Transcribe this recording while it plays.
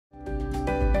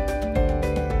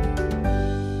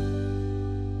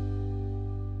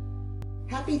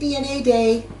Happy DNA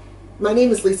Day! My name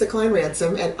is Lesa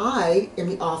Cline-Ransome, and I am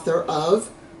the author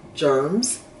of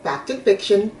Germs, Fact and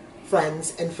Fiction,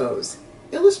 Friends and Foes,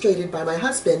 illustrated by my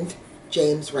husband,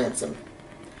 James Ransome.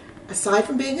 Aside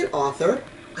from being an author,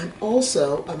 I'm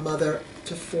also a mother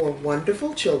to 4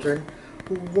 wonderful children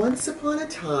who once upon a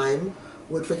time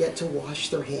would forget to wash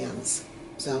their hands.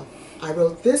 So I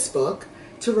wrote this book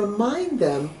to remind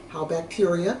them how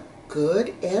bacteria,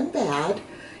 good and bad,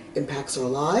 impacts our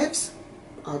lives,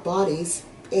 our bodies,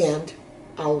 and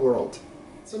our world.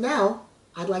 So now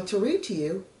I'd like to read to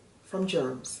you from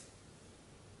Germs.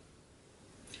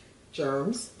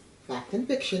 Germs, Fact and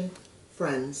Fiction,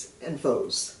 Friends and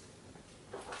Foes.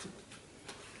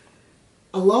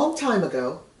 A long time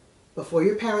ago, before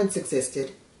your parents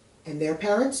existed, and their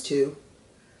parents too,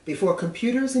 before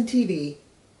computers and TV,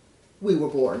 we were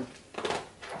born.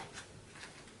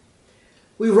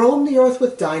 We roamed the earth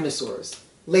with dinosaurs.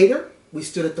 Later, we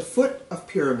stood at the foot of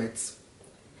pyramids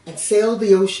and sailed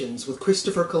the oceans with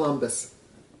Christopher Columbus.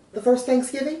 The first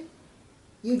Thanksgiving?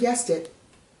 You guessed it,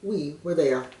 we were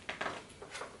there.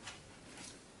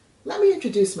 Let me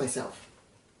introduce myself.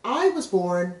 I was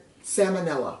born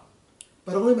Salmonella,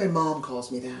 but only my mom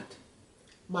calls me that.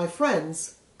 My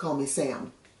friends call me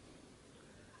Sam.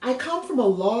 I come from a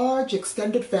large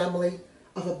extended family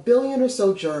of 1 billion or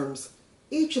so germs,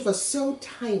 each of us so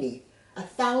tiny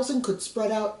 1,000 could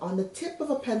spread out on the tip of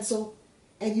a pencil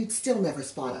and you'd still never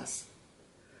spot us.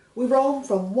 We roam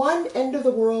from one end of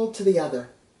the world to the other.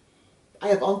 I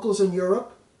have uncles in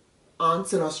Europe,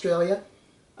 aunts in Australia,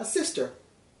 a sister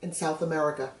in South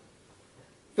America.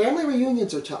 Family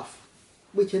reunions are tough.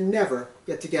 We can never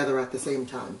get together at the same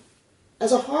time.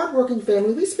 As a hard-working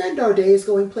family, we spend our days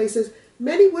going places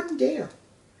many wouldn't dare.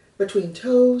 Between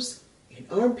toes, in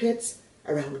armpits,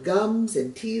 around gums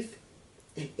and teeth,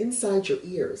 and inside your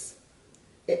ears.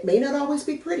 It may not always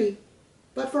be pretty,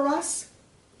 but for us,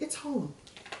 it's home.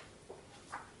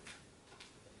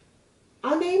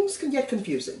 Our names can get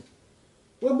confusing.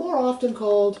 We're more often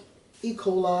called E.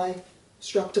 coli,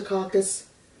 streptococcus,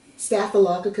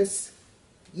 staphylococcus,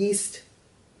 yeast,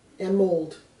 and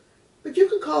mold. But you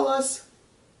can call us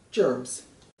germs.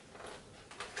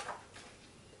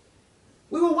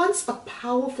 We were once a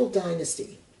powerful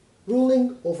dynasty,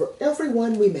 ruling over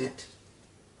everyone we met.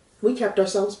 We kept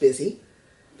ourselves busy,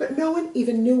 but no one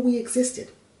even knew we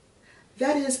existed.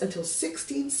 That is until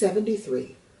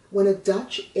 1673, when a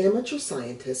Dutch amateur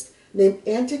scientist named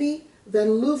Antony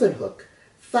van Leeuwenhoek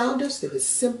found us through his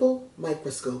simple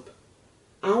microscope.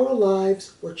 Our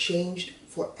lives were changed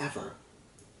forever.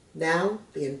 Now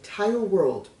the entire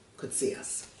world could see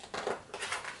us.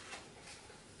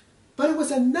 But it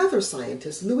was another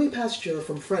scientist, Louis Pasteur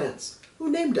from France, who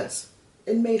named us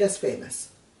and made us famous.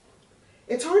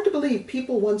 It's hard to believe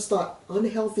people once thought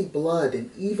unhealthy blood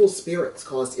and evil spirits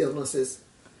caused illnesses.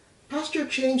 Pasteur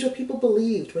changed what people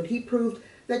believed when he proved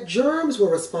that germs were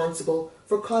responsible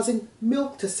for causing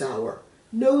milk to sour,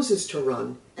 noses to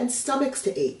run, and stomachs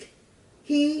to ache.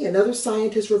 He and other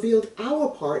scientists revealed our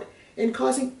part in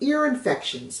causing ear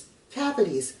infections,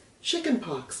 cavities,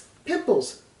 chickenpox,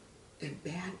 pimples, and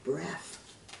bad breath.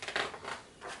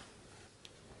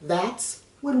 That's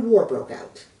when war broke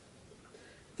out.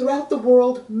 Throughout the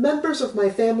world, members of my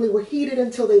family were heated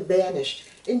until they vanished,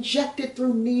 injected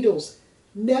through needles,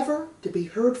 never to be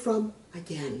heard from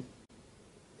again.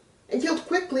 And killed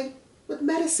quickly with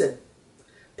medicine.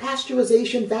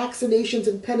 Pasteurization, vaccinations,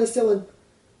 and penicillin.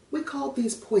 We called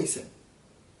these poison.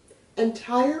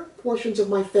 Entire portions of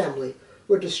my family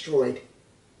were destroyed.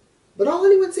 But all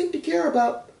anyone seemed to care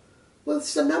about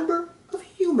was the number of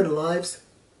human lives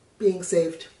being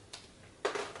saved.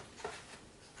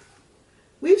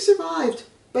 We've survived,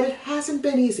 but it hasn't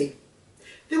been easy.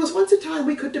 There was once a time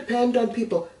we could depend on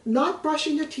people not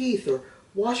brushing their teeth or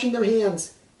washing their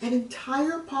hands. An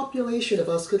entire population of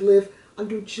us could live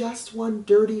under just one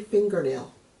dirty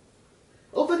fingernail.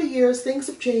 Over the years, things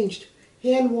have changed.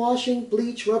 Hand washing,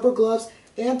 bleach, rubber gloves,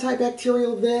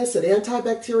 antibacterial this and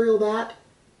antibacterial that,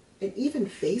 and even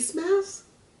face masks.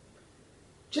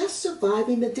 Just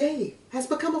surviving the day has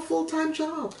become a full-time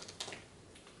job.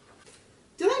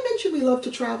 Did I mention we love to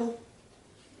travel?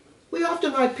 We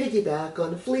often ride piggyback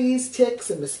on fleas, ticks,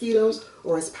 and mosquitoes,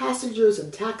 or as passengers in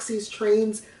taxis,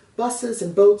 trains, buses,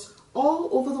 and boats all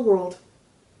over the world.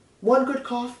 One good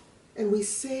cough, and we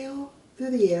sail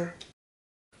through the air.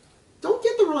 Don't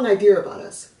get the wrong idea about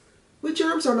us. We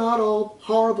germs are not all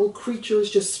horrible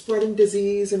creatures just spreading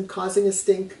disease and causing a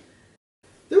stink.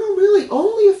 There are really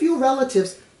only a few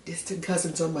relatives, distant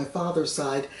cousins on my father's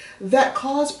side, that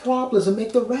cause problems and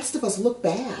make the rest of us look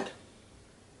bad.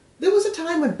 There was a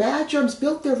time when bad germs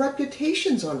built their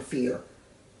reputations on fear.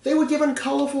 They were given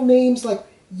colorful names like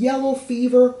yellow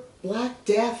fever, black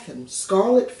death, and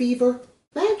scarlet fever.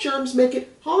 Bad germs make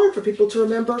it hard for people to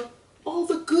remember all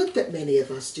the good that many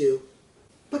of us do.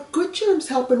 But good germs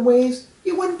help in ways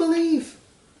you wouldn't believe.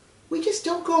 We just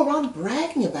don't go around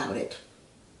bragging about it.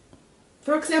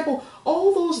 For example,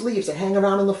 all those leaves that hang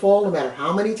around in the fall, no matter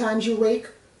how many times you rake,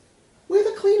 we're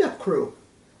the cleanup crew.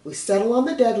 We settle on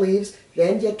the dead leaves,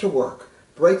 then get to work,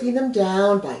 breaking them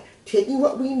down by taking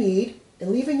what we need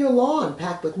and leaving your lawn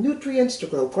packed with nutrients to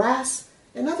grow grass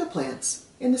and other plants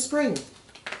in the spring.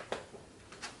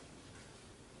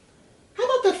 How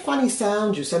about that funny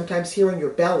sound you sometimes hear in your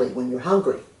belly when you're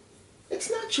hungry? It's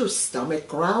not your stomach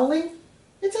growling.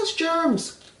 It's us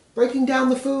germs breaking down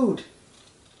the food.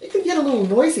 It can get a little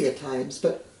noisy at times,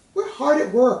 but we're hard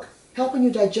at work helping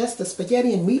you digest the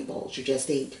spaghetti and meatballs you just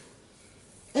ate.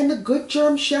 And the good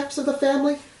germ chefs of the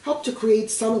family help to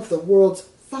create some of the world's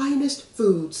finest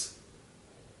foods.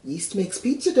 Yeast makes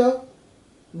pizza dough,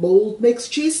 mold makes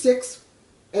cheese sticks,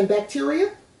 and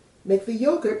bacteria make the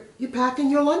yogurt you pack in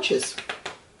your lunches.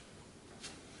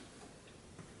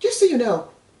 Just so you know,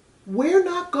 we're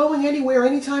not going anywhere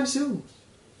anytime soon.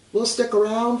 We'll stick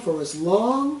around for as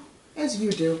long as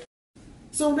you do.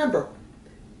 So remember,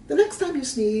 the next time you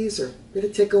sneeze or get a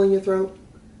tickle in your throat,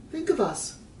 think of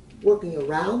us working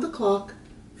around the clock,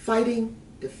 fighting,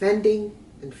 defending,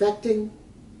 infecting,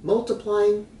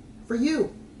 multiplying for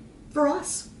you, for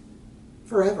us,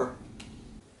 forever.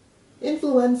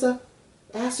 Influenza,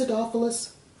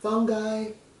 acidophilus,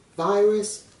 fungi,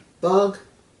 virus, bug,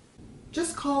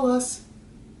 just call us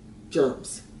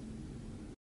germs.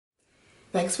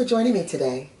 Thanks for joining me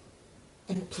today.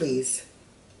 And please,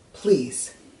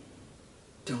 please,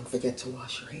 don't forget to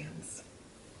wash your hands.